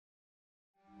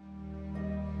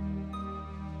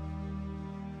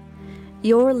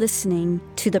You're listening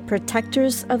to the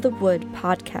Protectors of the Wood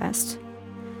podcast,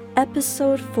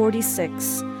 episode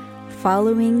 46,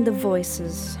 Following the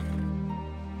Voices.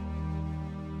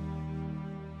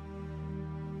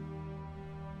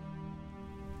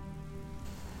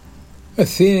 A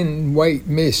thin white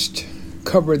mist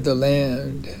covered the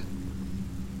land.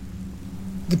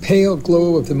 The pale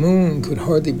glow of the moon could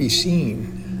hardly be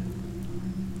seen.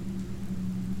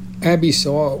 Abby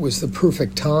saw it was the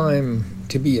perfect time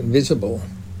to be invisible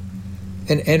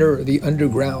and enter the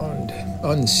underground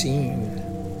unseen.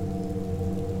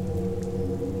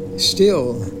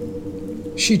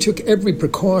 Still, she took every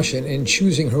precaution in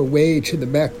choosing her way to the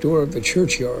back door of the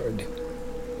churchyard.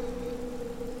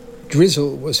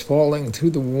 Drizzle was falling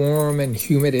through the warm and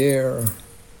humid air.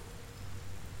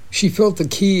 She felt the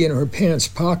key in her pants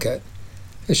pocket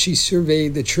as she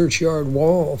surveyed the churchyard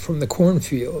wall from the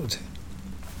cornfield.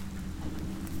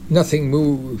 Nothing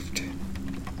moved.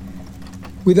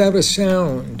 Without a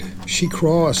sound, she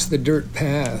crossed the dirt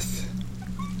path,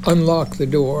 unlocked the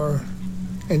door,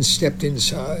 and stepped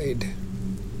inside.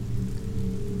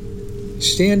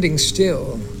 Standing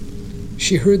still,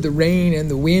 she heard the rain and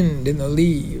the wind in the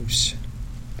leaves.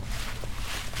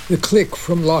 The click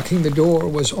from locking the door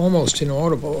was almost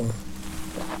inaudible.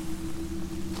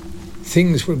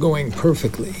 Things were going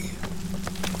perfectly.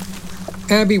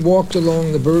 Abby walked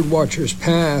along the birdwatcher's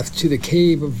path to the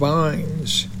cave of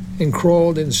vines and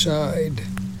crawled inside.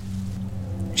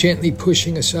 Gently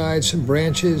pushing aside some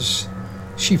branches,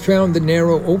 she found the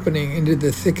narrow opening into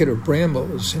the thicket of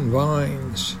brambles and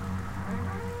vines.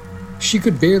 She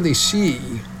could barely see,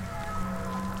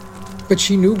 but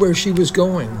she knew where she was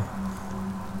going.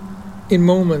 In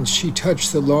moments, she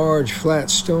touched the large,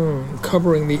 flat stone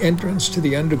covering the entrance to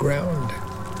the underground.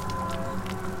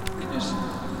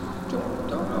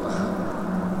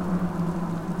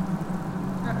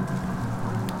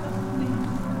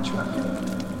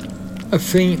 A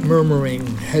faint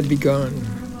murmuring had begun.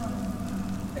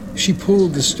 She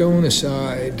pulled the stone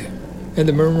aside, and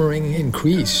the murmuring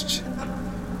increased.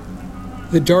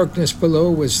 The darkness below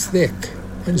was thick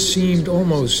and seemed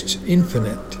almost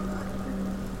infinite.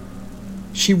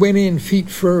 She went in feet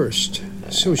first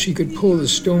so she could pull the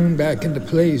stone back into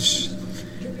place,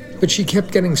 but she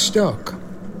kept getting stuck.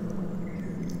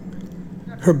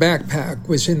 Her backpack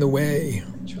was in the way.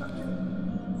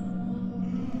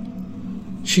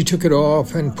 She took it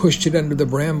off and pushed it under the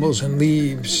brambles and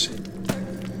leaves.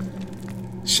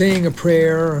 Saying a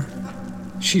prayer,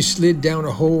 she slid down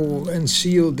a hole and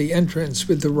sealed the entrance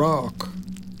with the rock.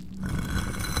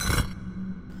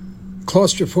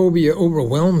 Claustrophobia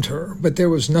overwhelmed her, but there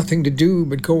was nothing to do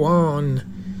but go on,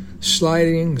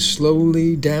 sliding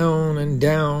slowly down and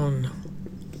down.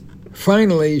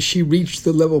 Finally, she reached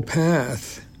the level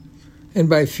path, and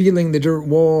by feeling the dirt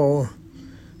wall,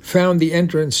 found the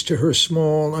entrance to her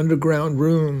small underground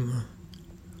room.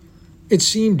 It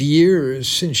seemed years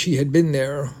since she had been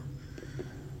there,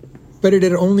 but it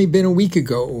had only been a week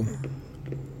ago.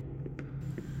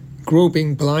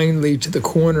 Groping blindly to the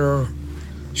corner,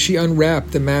 she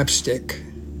unwrapped the mapstick.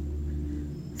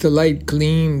 The light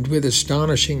gleamed with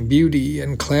astonishing beauty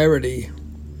and clarity.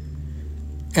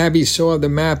 Abby saw the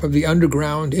map of the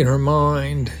underground in her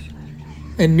mind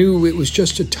and knew it was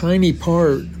just a tiny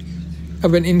part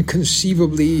of an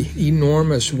inconceivably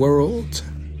enormous world.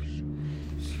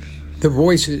 The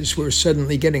voices were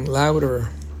suddenly getting louder.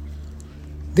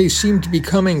 They seemed to be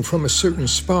coming from a certain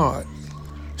spot,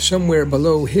 somewhere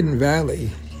below Hidden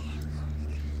Valley.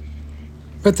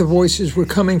 But the voices were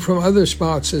coming from other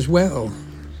spots as well,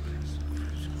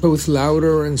 both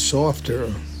louder and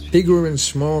softer, bigger and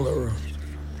smaller.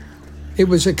 It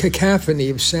was a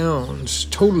cacophony of sounds,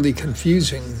 totally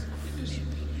confusing.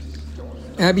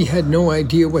 Abby had no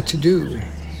idea what to do,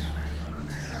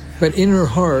 but in her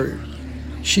heart,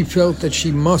 she felt that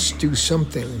she must do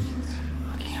something.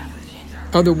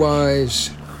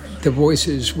 Otherwise, the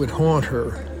voices would haunt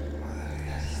her.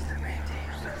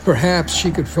 Perhaps she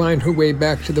could find her way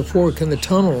back to the fork in the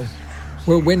tunnel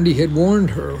where Wendy had warned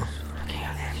her.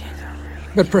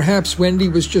 But perhaps Wendy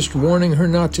was just warning her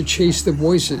not to chase the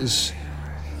voices.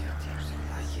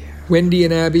 Wendy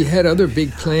and Abby had other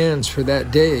big plans for that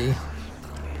day.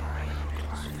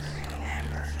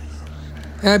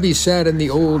 Abby sat in the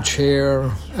old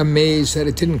chair, amazed that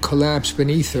it didn't collapse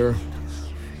beneath her.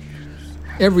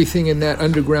 Everything in that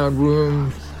underground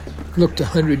room looked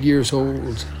 100 years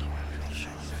old.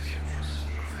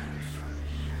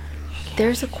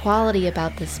 There's a quality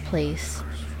about this place.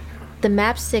 The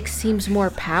mapstick seems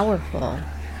more powerful.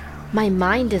 My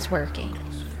mind is working.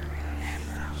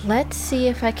 Let's see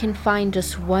if I can find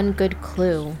just one good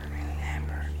clue.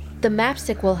 The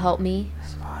mapstick will help me.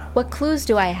 What clues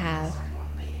do I have?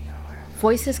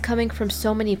 Voices coming from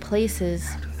so many places,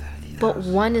 but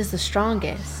one is the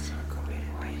strongest.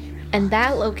 And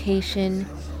that location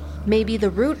may be the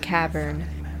root cavern,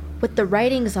 with the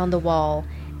writings on the wall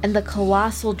and the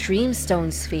colossal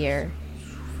dreamstone sphere.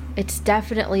 It's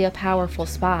definitely a powerful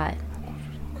spot,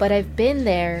 but I've been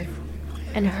there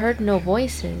and heard no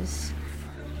voices.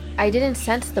 I didn't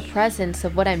sense the presence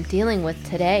of what I'm dealing with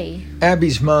today.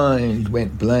 Abby's mind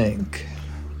went blank,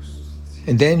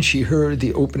 and then she heard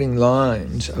the opening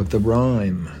lines of the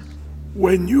rhyme.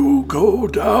 When you go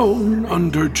down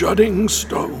under jutting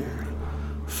stone,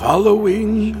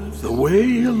 following the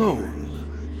way alone.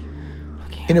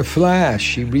 In a flash,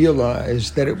 she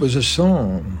realized that it was a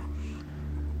song.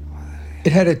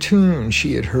 It had a tune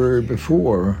she had heard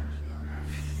before,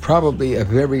 probably a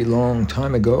very long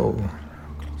time ago.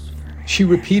 She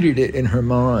repeated it in her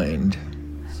mind.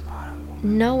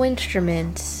 No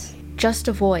instruments, just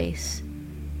a voice.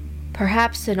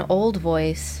 Perhaps an old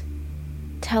voice,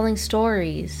 telling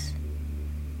stories.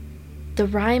 The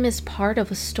rhyme is part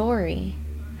of a story.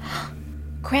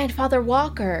 Grandfather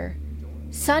Walker,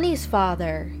 Sonny's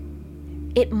father.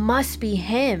 It must be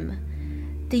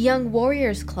him, the Young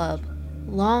Warriors Club,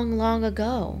 long, long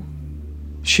ago.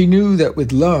 She knew that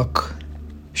with luck,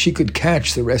 she could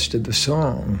catch the rest of the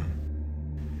song.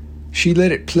 She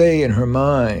let it play in her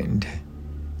mind,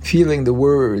 feeling the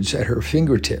words at her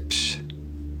fingertips.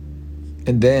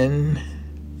 And then...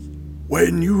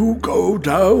 When you go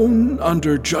down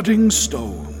under jutting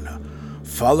stone,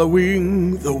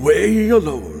 following the way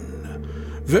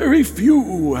alone, very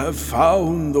few have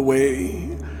found the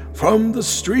way from the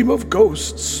stream of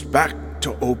ghosts back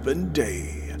to open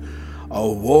day. A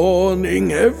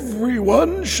warning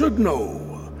everyone should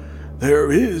know.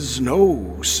 There is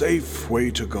no safe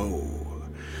way to go.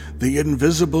 The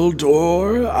invisible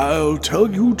door, I'll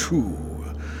tell you true,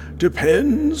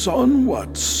 depends on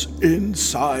what's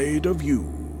inside of you.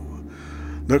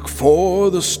 Look for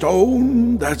the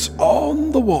stone that's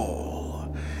on the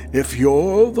wall. If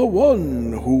you're the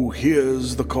one who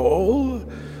hears the call,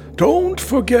 don't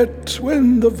forget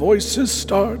when the voices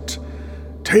start.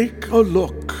 Take a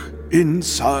look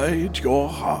inside your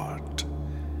heart.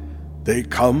 They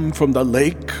come from the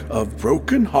lake of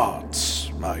broken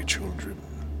hearts, my children.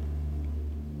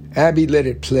 Abby let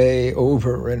it play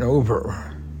over and over.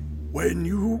 When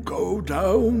you go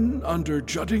down under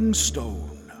jutting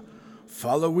stone,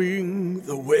 following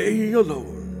the way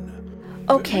alone.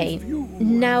 Okay,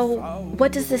 now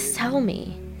what does this tell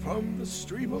me?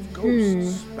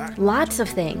 Lots of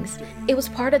things. It was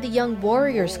part of the Young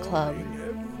Warriors Club.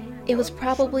 It was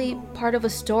probably part of a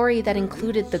story that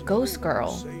included the Ghost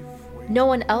Girl. No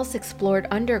one else explored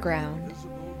underground.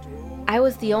 I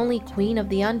was the only queen of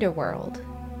the underworld.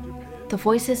 The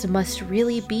voices must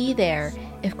really be there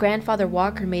if Grandfather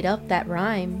Walker made up that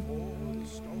rhyme.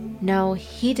 No,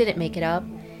 he didn't make it up.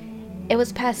 It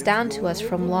was passed down to us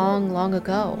from long, long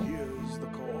ago.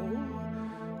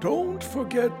 Don't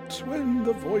forget when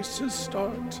the voices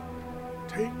start.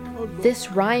 Take a look.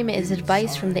 This rhyme is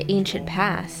advice from the ancient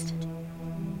past.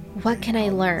 What can I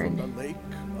learn?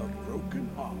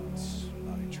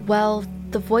 Well,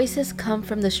 the voices come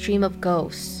from the stream of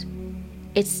ghosts.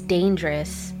 It's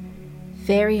dangerous,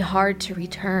 very hard to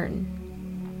return.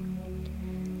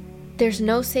 There's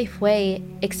no safe way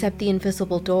except the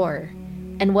invisible door,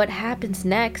 and what happens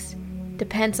next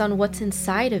depends on what's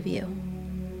inside of you.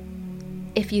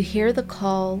 If you hear the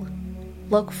call,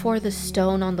 look for the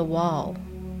stone on the wall.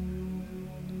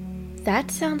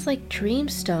 That sounds like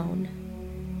Dreamstone.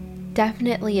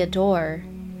 Definitely a door.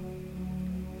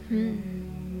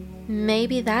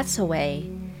 Maybe that's a way.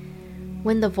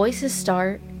 When the voices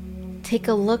start, take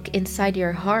a look inside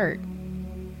your heart.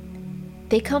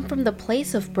 They come from the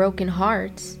place of broken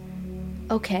hearts.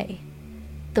 Okay,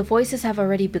 the voices have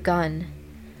already begun.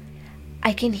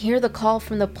 I can hear the call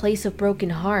from the place of broken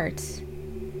hearts.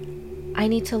 I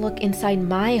need to look inside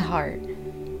my heart.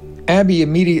 Abby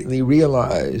immediately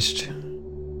realized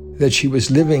that she was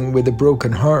living with a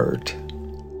broken heart.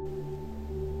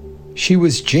 She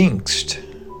was jinxed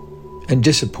and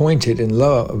disappointed in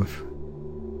love,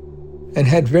 and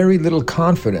had very little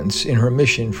confidence in her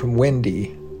mission from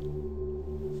Wendy.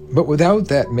 But without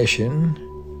that mission,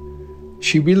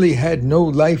 she really had no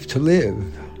life to live.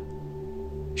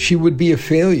 She would be a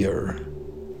failure,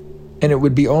 and it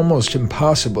would be almost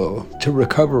impossible to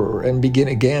recover and begin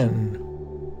again.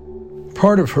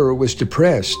 Part of her was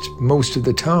depressed most of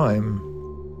the time.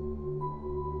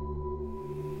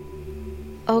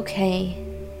 Okay,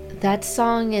 that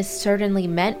song is certainly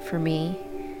meant for me.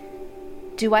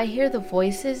 Do I hear the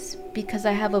voices because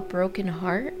I have a broken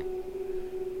heart?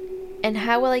 And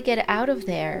how will I get out of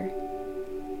there?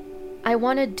 I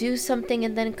want to do something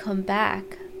and then come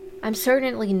back. I'm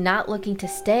certainly not looking to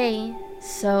stay,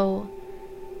 so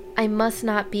I must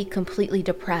not be completely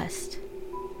depressed.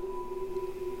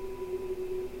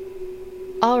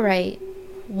 Alright,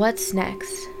 what's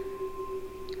next?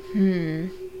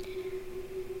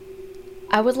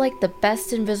 I would like the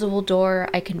best invisible door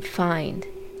I can find,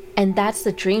 and that's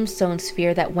the Dreamstone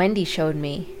sphere that Wendy showed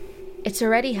me. It's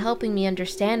already helping me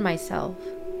understand myself.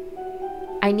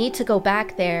 I need to go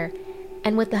back there,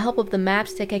 and with the help of the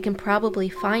mapstick I can probably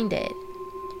find it.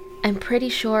 I'm pretty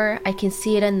sure I can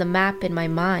see it in the map in my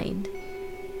mind.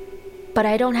 But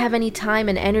I don't have any time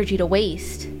and energy to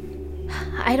waste.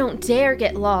 I don't dare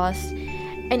get lost,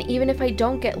 and even if I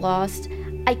don't get lost,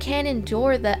 I can't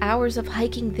endure the hours of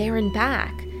hiking there and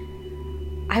back.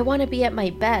 I want to be at my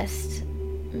best.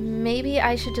 Maybe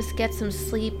I should just get some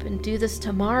sleep and do this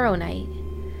tomorrow night.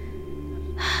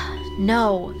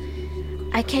 No,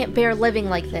 I can't bear living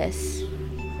like this.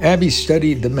 Abby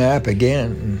studied the map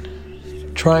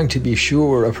again, trying to be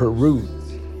sure of her route.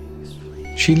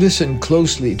 She listened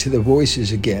closely to the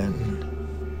voices again.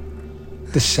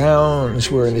 The sounds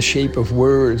were in the shape of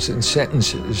words and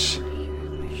sentences,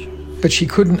 but she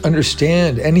couldn't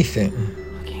understand anything.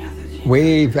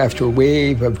 Wave after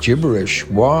wave of gibberish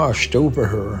washed over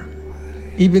her.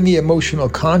 Even the emotional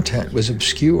content was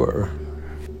obscure.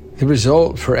 The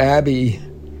result for Abby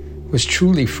was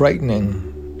truly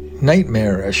frightening,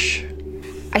 nightmarish.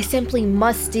 I simply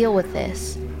must deal with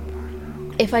this.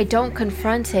 If I don't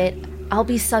confront it, I'll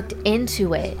be sucked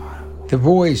into it. The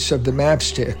voice of the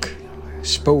mapstick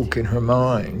spoke in her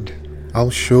mind.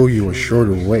 I'll show you a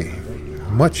shorter way,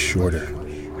 much shorter.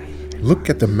 Look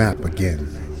at the map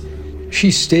again. She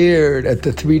stared at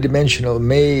the three-dimensional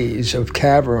maze of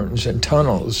caverns and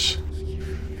tunnels,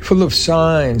 full of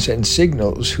signs and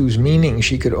signals whose meaning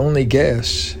she could only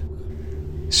guess.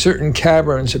 Certain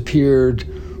caverns appeared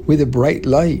with a bright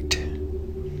light,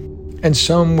 and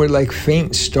some were like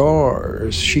faint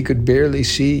stars she could barely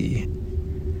see.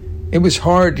 It was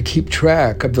hard to keep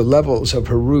track of the levels of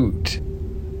her route.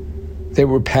 There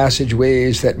were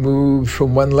passageways that moved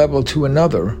from one level to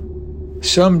another.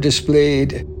 Some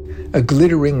displayed a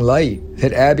glittering light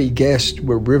that Abby guessed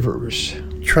were rivers.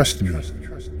 Trust me.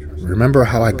 Remember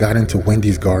how I got into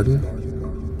Wendy's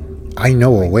garden? I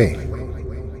know a way.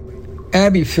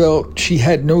 Abby felt she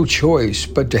had no choice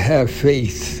but to have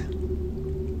faith.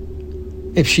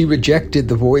 If she rejected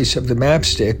the voice of the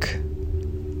mapstick,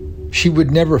 she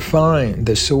would never find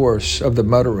the source of the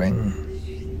muttering.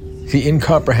 The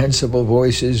incomprehensible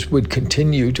voices would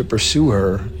continue to pursue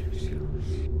her,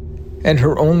 and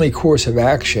her only course of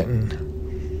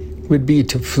action would be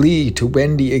to flee to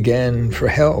Wendy again for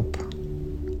help.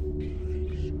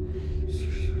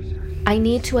 I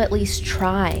need to at least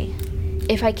try.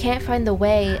 If I can't find the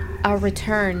way, I'll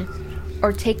return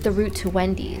or take the route to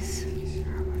Wendy's.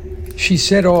 She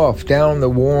set off down the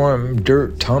warm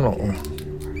dirt tunnel.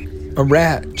 A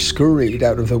rat scurried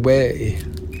out of the way.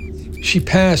 She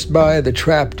passed by the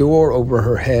trap door over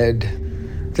her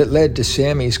head that led to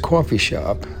Sammy's coffee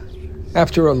shop.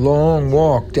 After a long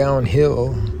walk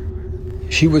downhill,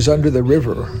 she was under the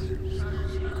river.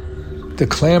 The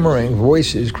clamoring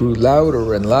voices grew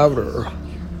louder and louder.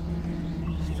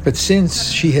 But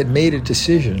since she had made a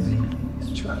decision,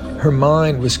 her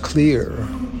mind was clear.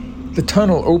 The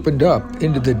tunnel opened up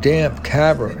into the damp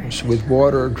caverns with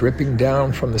water dripping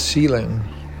down from the ceiling,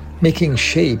 making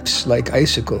shapes like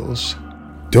icicles.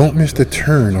 Don't miss the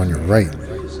turn on your right.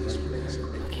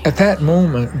 At that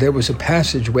moment, there was a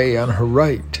passageway on her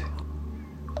right,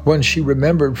 one she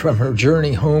remembered from her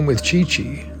journey home with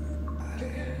Chi-Chi.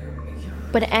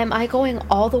 But am I going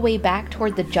all the way back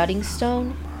toward the jutting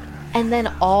stone? And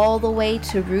then all the way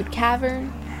to Root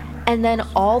Cavern? And then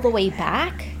all the way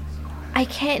back? I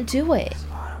can't do it.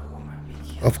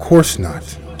 Of course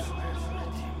not.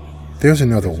 There's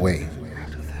another way.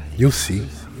 You'll see.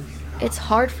 It's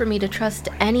hard for me to trust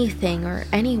anything or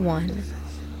anyone.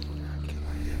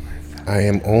 I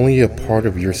am only a part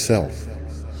of yourself.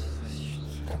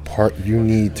 A part you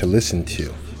need to listen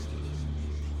to.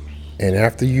 And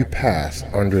after you pass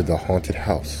under the haunted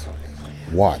house,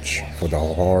 watch for the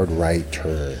hard right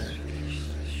turn.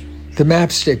 The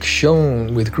mapstick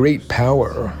shone with great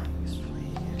power,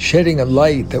 shedding a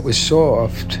light that was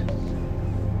soft,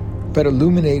 but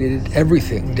illuminated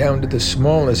everything down to the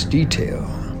smallest detail.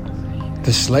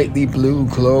 The slightly blue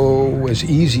glow was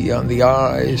easy on the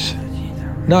eyes,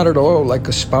 not at all like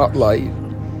a spotlight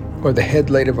or the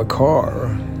headlight of a car.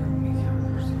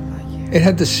 It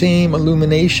had the same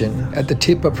illumination at the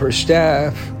tip of her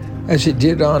staff as it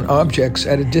did on objects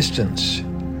at a distance.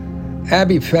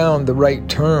 Abby found the right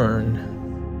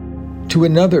turn to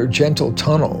another gentle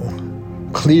tunnel,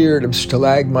 cleared of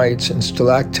stalagmites and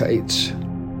stalactites,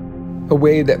 a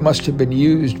way that must have been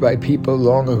used by people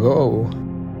long ago.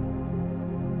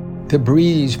 The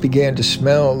breeze began to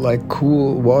smell like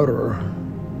cool water.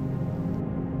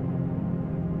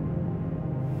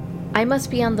 I must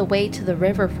be on the way to the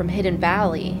river from Hidden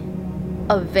Valley.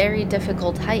 A very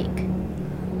difficult hike.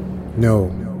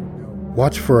 No.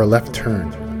 Watch for a left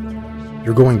turn.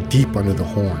 You're going deep under the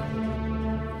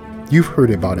horn. You've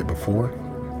heard about it before.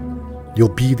 You'll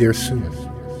be there soon.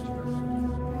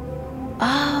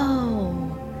 Oh.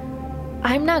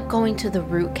 I'm not going to the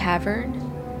root cavern.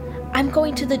 I'm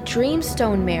going to the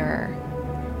Dreamstone Mirror.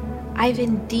 I've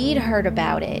indeed heard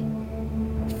about it.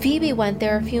 Phoebe went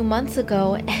there a few months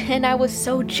ago, and I was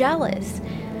so jealous.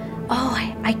 Oh,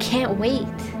 I can't wait.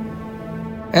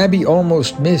 Abby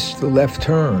almost missed the left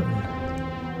turn.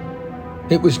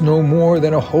 It was no more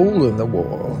than a hole in the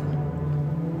wall.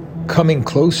 Coming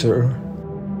closer,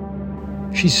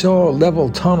 she saw a level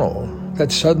tunnel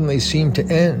that suddenly seemed to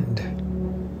end.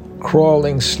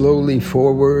 Crawling slowly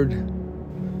forward,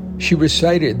 she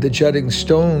recited the Jutting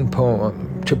Stone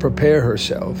poem to prepare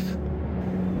herself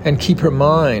and keep her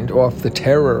mind off the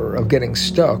terror of getting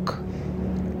stuck,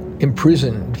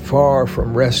 imprisoned far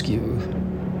from rescue.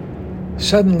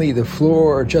 Suddenly, the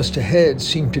floor just ahead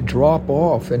seemed to drop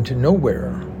off into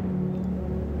nowhere.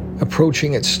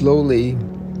 Approaching it slowly,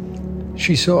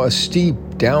 she saw a steep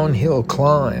downhill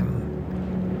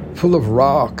climb, full of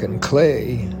rock and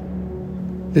clay.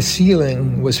 The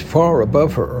ceiling was far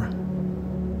above her.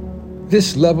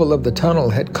 This level of the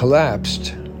tunnel had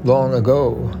collapsed long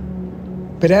ago,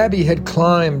 but Abby had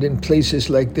climbed in places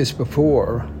like this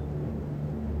before.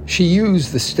 She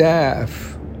used the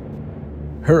staff,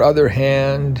 her other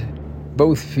hand,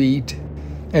 both feet,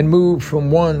 and moved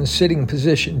from one sitting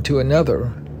position to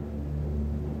another.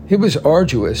 It was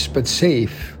arduous but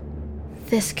safe.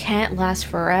 This can't last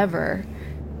forever.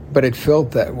 But it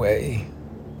felt that way.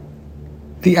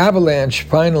 The avalanche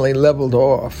finally leveled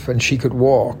off and she could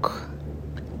walk.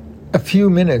 A few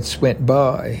minutes went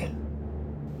by.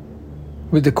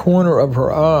 With the corner of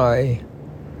her eye,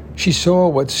 she saw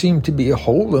what seemed to be a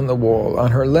hole in the wall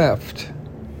on her left.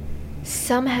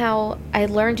 Somehow, I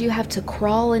learned you have to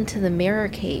crawl into the mirror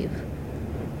cave.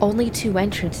 Only 2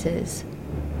 entrances.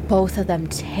 Both of them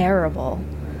terrible.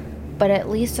 But at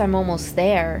least I'm almost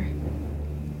there.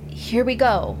 Here we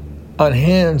go. On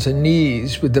hands and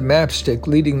knees, with the mapstick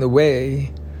leading the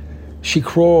way, she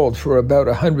crawled for about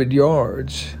 100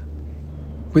 yards.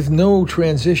 With no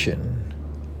transition,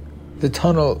 the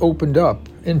tunnel opened up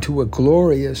into a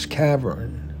glorious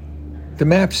cavern. The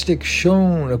mapstick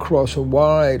shone across a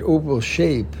wide oval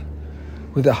shape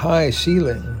with a high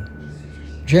ceiling.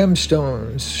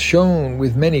 Gemstones shone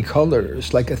with many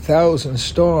colors like 1,000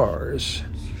 stars.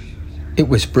 It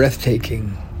was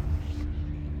breathtaking.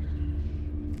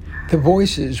 The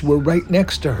voices were right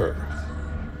next to her,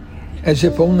 as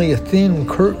if only a thin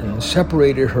curtain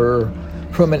separated her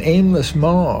from an aimless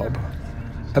mob,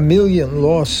 1,000,000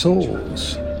 lost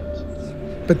souls.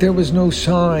 But there was no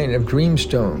sign of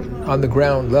Dreamstone on the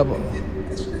ground level.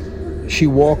 She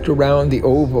walked around the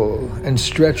oval and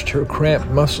stretched her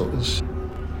cramped muscles.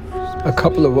 A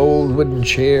couple of old wooden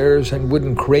chairs and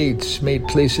wooden crates made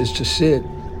places to sit.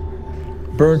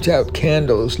 Burnt-out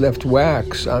candles left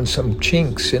wax on some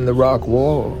chinks in the rock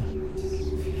wall.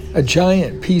 A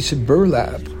giant piece of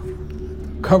burlap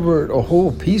covered a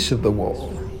whole piece of the wall.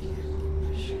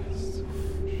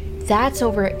 That's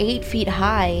over 8 feet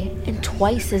high and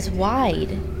twice as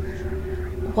wide.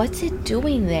 What's it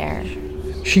doing there?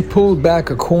 She pulled back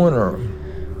a corner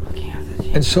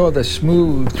and saw the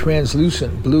smooth,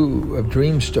 translucent blue of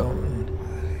Dreamstone,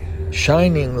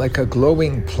 shining like a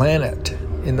glowing planet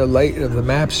in the light of the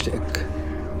mapstick.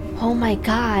 Oh my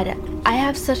God, I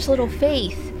have such little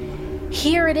faith.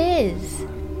 Here it is.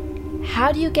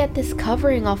 How do you get this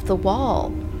covering off the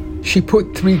wall? She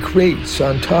put 3 crates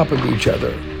on top of each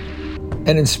other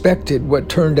and inspected what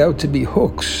turned out to be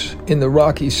hooks in the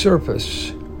rocky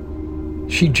surface.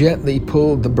 She gently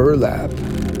pulled the burlap,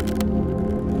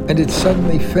 and it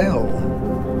suddenly fell,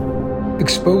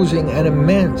 exposing an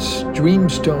immense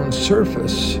Dreamstone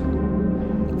surface,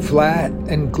 flat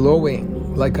and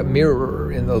glowing like a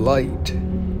mirror in the light.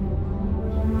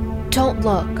 Don't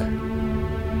look.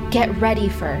 Get ready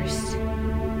first.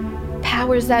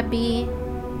 Powers that be,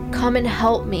 come and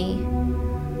help me.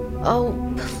 Oh,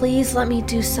 please let me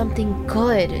do something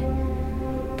good.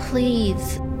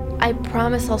 Please. I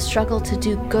promise I'll struggle to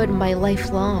do good my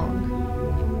life long.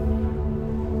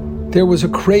 There was a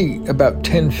crate about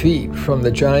 10 feet from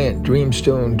the giant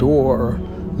Dreamstone door,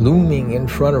 looming in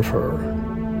front of her.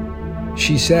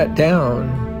 She sat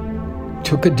down,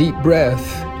 took a deep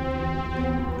breath,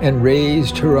 and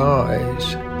raised her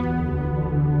eyes.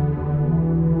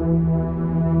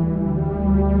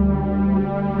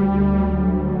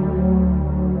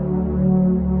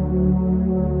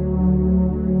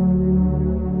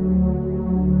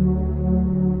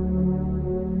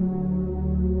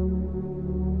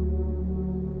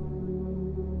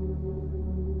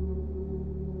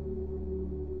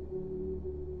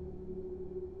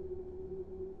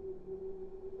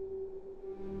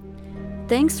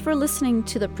 Thanks for listening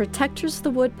to the Protectors of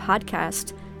the Wood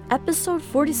podcast. Episode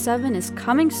 47 is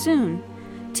coming soon.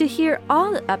 To hear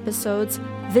all the episodes,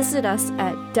 visit us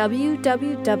at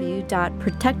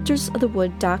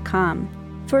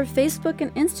www.protectorsofthewood.com. For Facebook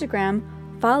and Instagram,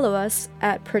 follow us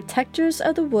at Protectors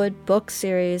of the Wood Book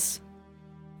Series.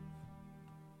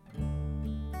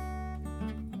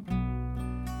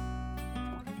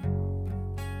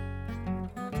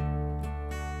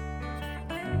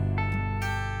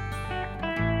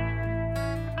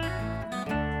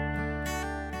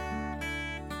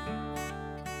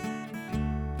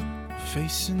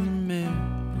 Face in the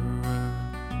mirror,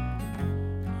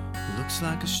 looks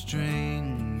like a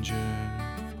stranger.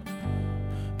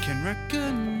 Can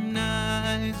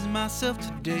recognize myself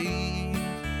today.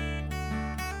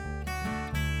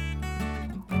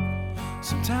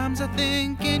 Sometimes I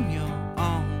think in your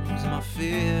arms my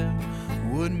fear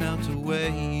would melt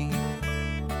away.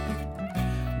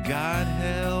 God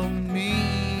help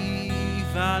me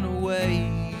find a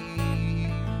way.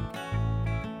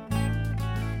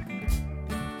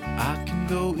 I can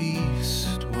go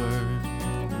eastward,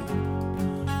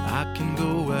 I can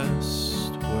go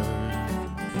westward,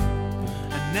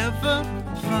 and never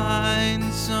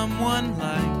find someone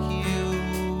like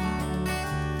you.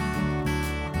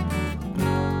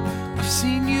 I've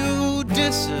seen you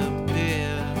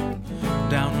disappear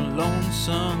down a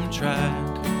lonesome track.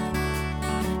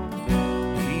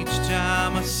 Each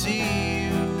time I see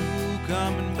you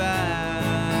coming back.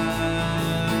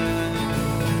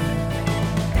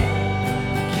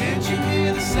 You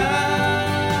hear the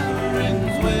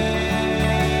sirens wail?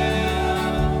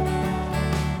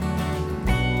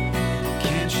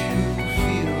 Can't you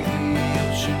feel the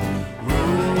ocean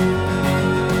roll?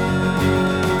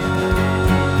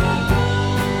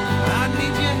 I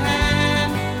need your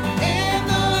hand in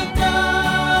the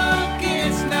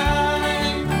darkest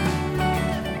night.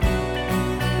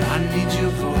 I need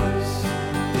your voice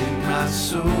in my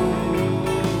soul.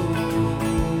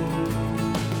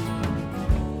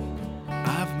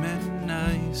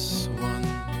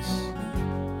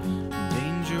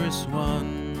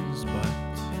 Ones,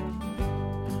 but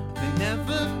they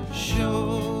never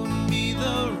showed me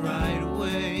the right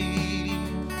way.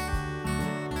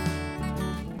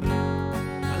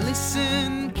 I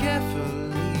listen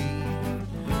carefully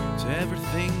to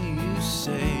everything you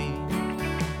say.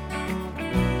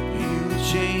 You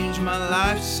change my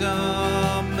life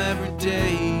some every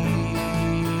day.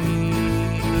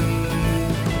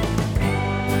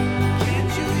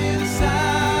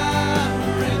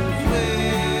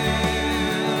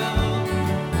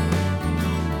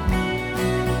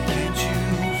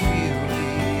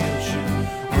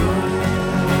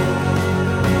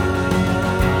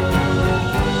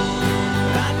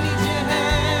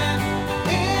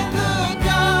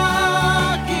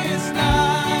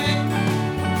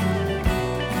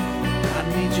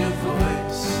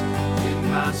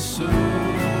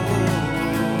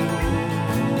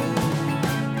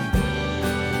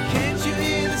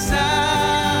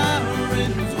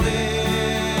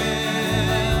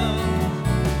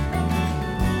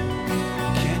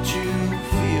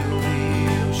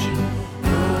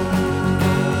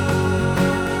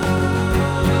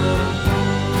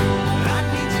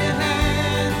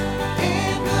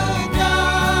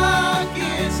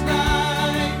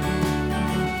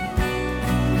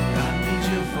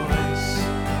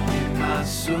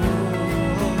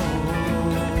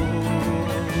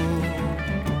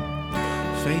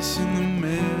 Face in the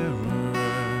mirror,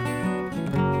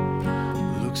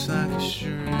 looks like a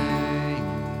shirt.